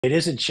it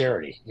isn't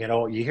charity.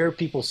 You hear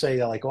people say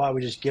that like, "Oh,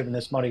 we're just giving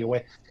this money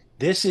away."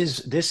 This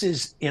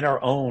is in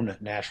our own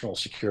national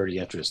security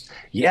interest.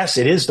 Yes,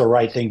 it is the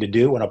right thing to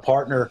do. When a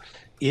partner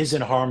is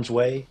in harm's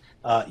way,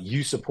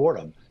 you support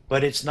them.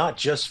 But it's not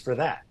just for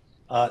that.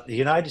 The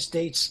United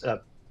States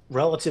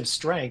relative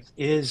strength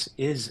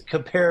is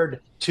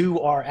compared to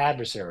our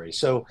adversaries.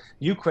 So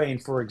Ukraine,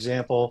 for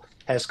example,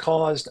 has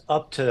caused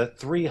up to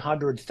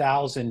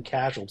 300,000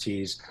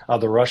 casualties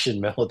of the Russian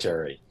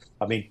military.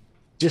 I mean,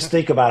 just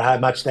think about how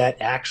much that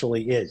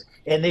actually is.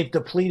 And they've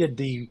depleted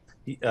the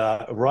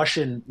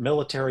Russian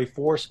military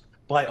force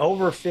by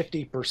over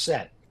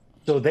 50%.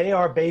 So they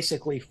are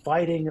basically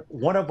fighting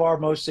one of our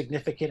most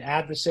significant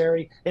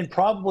adversary and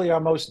probably our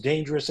most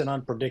dangerous and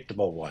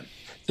unpredictable one.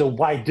 So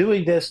by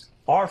doing this,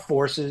 our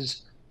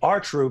forces, our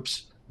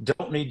troops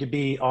don't need to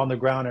be on the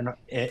ground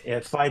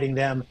and fighting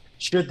them.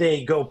 Should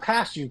they go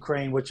past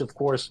Ukraine, which of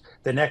course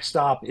the next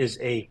stop is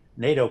a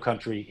NATO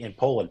country in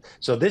Poland.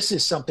 So this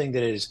is something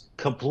that is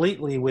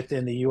completely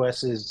within the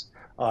US's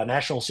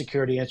national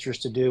security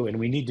interest to do, and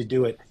we need to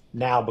do it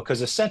now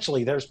because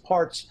essentially there's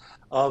parts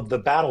of the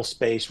battle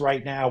space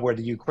right now where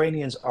the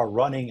Ukrainians are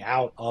running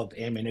out of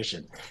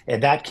ammunition,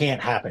 and that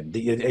can't happen.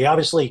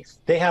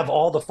 They have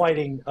all the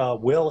fighting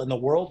will in the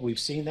world. We've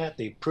seen that.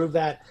 They've proved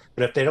that.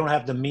 But if they don't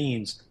have the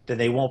means, then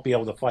they won't be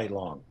able to fight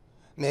long.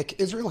 Mick,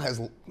 Israel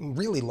has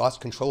really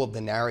lost control of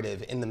the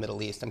narrative in the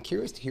Middle East. I'm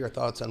curious to hear your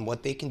thoughts on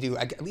what they can do,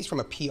 at least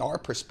from a PR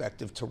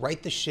perspective, to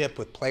right the ship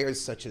with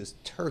players such as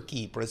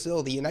Turkey,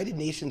 Brazil, the United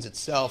Nations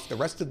itself, the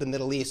rest of the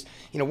Middle East.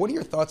 What are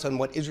your thoughts on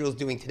what Israel's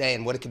doing today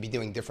and what it could be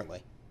doing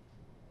differently?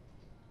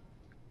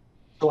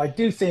 So I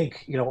do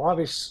think,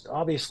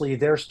 obviously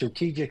their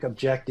strategic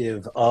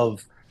objective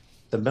of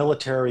the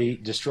military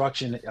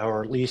destruction,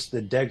 or at least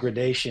the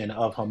degradation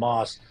of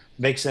Hamas,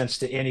 makes sense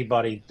to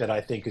anybody that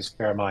I think is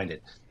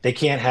fair-minded. They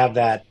can't have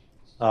that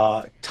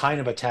kind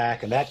of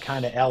attack and that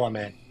kind of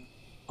element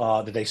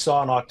that they saw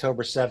on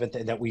October 7th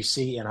and that we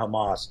see in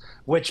Hamas,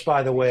 which,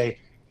 by the way,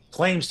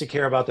 claims to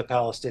care about the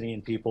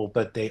Palestinian people,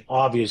 but they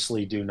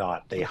obviously do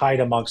not. They hide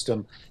amongst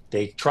them.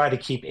 They try to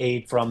keep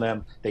aid from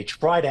them. They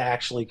try to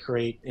actually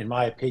create, in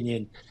my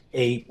opinion,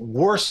 a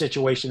worse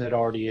situation than it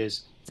already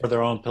is for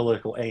their own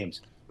political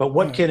aims. But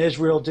what can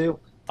Israel do?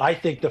 I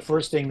think the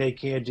first thing they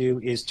can do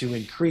is to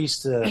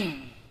increase the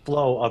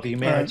flow of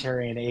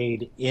humanitarian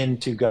aid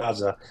into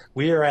Gaza.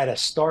 We are at a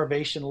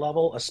starvation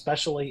level,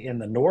 especially in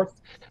the north,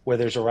 where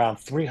there's around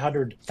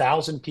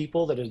 300,000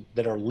 people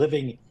that are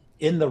living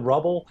in the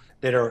rubble,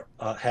 that are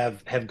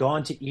have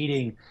gone to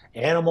eating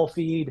animal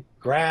feed,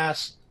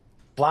 grass,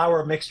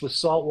 flour mixed with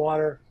salt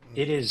water.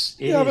 It is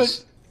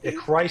a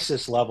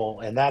crisis level,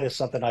 and that is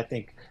something I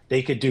think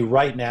they could do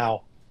right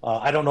now.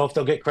 I don't know if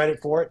they'll get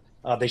credit for it.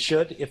 They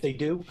should if they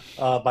do,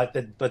 but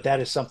that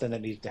is something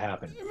that needs to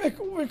happen.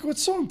 Mick,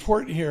 what's so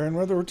important here, and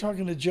whether we're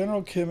talking to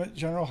General Kimmett,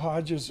 General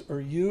Hodges,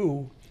 or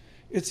you,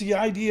 it's the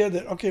idea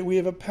that, okay, we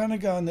have a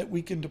Pentagon that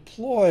we can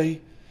deploy,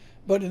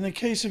 but in the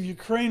case of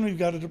Ukraine, we've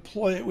got to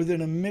deploy it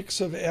within a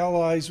mix of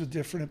allies with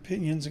different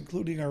opinions,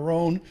 including our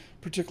own,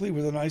 particularly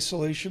with an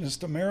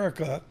isolationist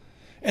America.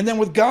 And then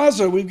with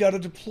Gaza, we've got to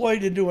deploy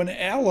it into an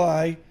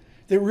ally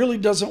that really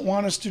doesn't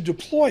want us to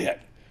deploy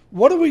it.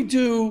 What do we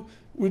do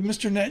with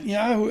Mr.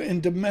 Netanyahu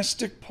and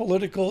domestic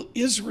political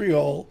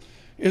Israel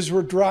as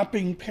we're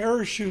dropping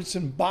parachutes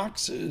and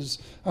boxes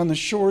on the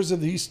shores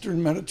of the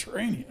Eastern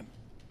Mediterranean?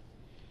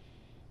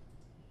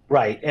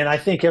 Right. And I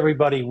think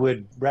everybody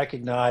would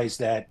recognize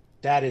that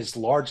that is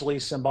largely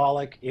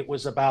symbolic. It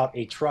was about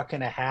a truck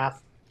and a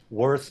half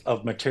worth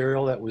of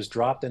material that was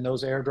dropped in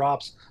those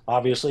airdrops.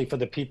 Obviously, for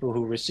the people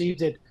who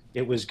received it,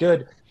 it was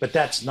good, but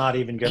that's not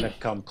even going to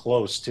come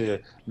close to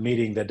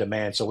meeting the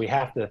demand. So we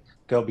have to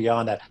go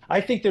beyond that.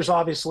 I think there's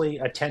obviously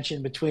a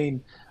tension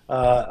between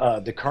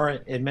the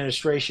current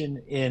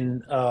administration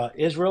in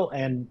Israel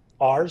and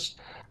ours.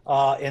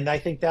 And I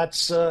think that's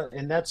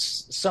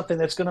something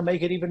that's going to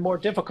make it even more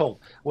difficult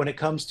when it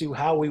comes to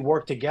how we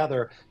work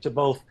together to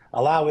both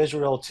allow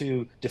Israel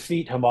to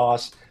defeat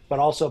Hamas, but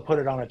also put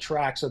it on a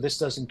track so this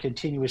doesn't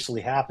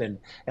continuously happen.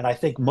 And I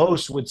think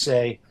most would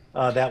say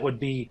that would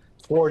be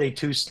toward a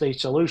two-state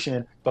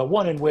solution, but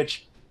one in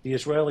which the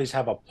Israelis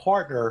have a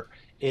partner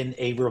in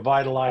a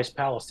revitalized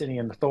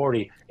Palestinian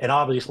Authority, and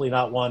obviously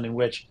not one in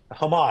which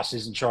Hamas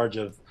is in charge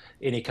of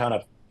any kind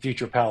of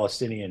future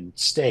Palestinian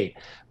state.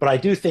 But I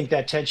do think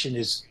that tension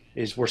is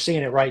we're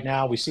seeing it right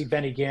now. We see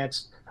Benny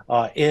Gantz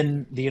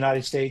in the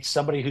United States,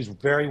 somebody who's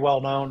very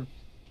well known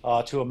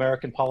to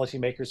American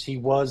policymakers. He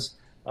was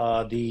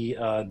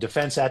the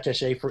defense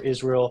attaché for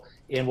Israel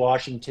in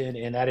Washington,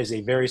 and that is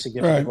a very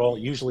significant role.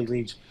 It usually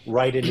leads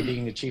right into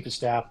being the chief of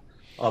staff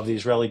of the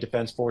Israeli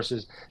Defense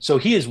Forces. So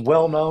he is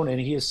well known,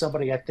 and he is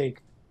somebody I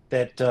think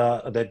that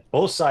that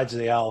both sides of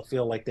the aisle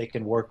feel like they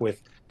can work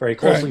with very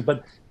closely.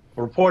 But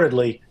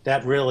reportedly,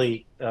 that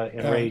really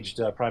enraged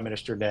Prime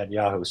Minister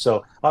Netanyahu.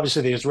 So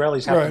obviously the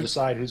Israelis have to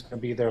decide who's going to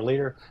be their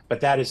leader, but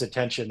that is a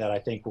tension that I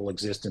think will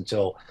exist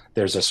until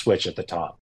there's a switch at the top.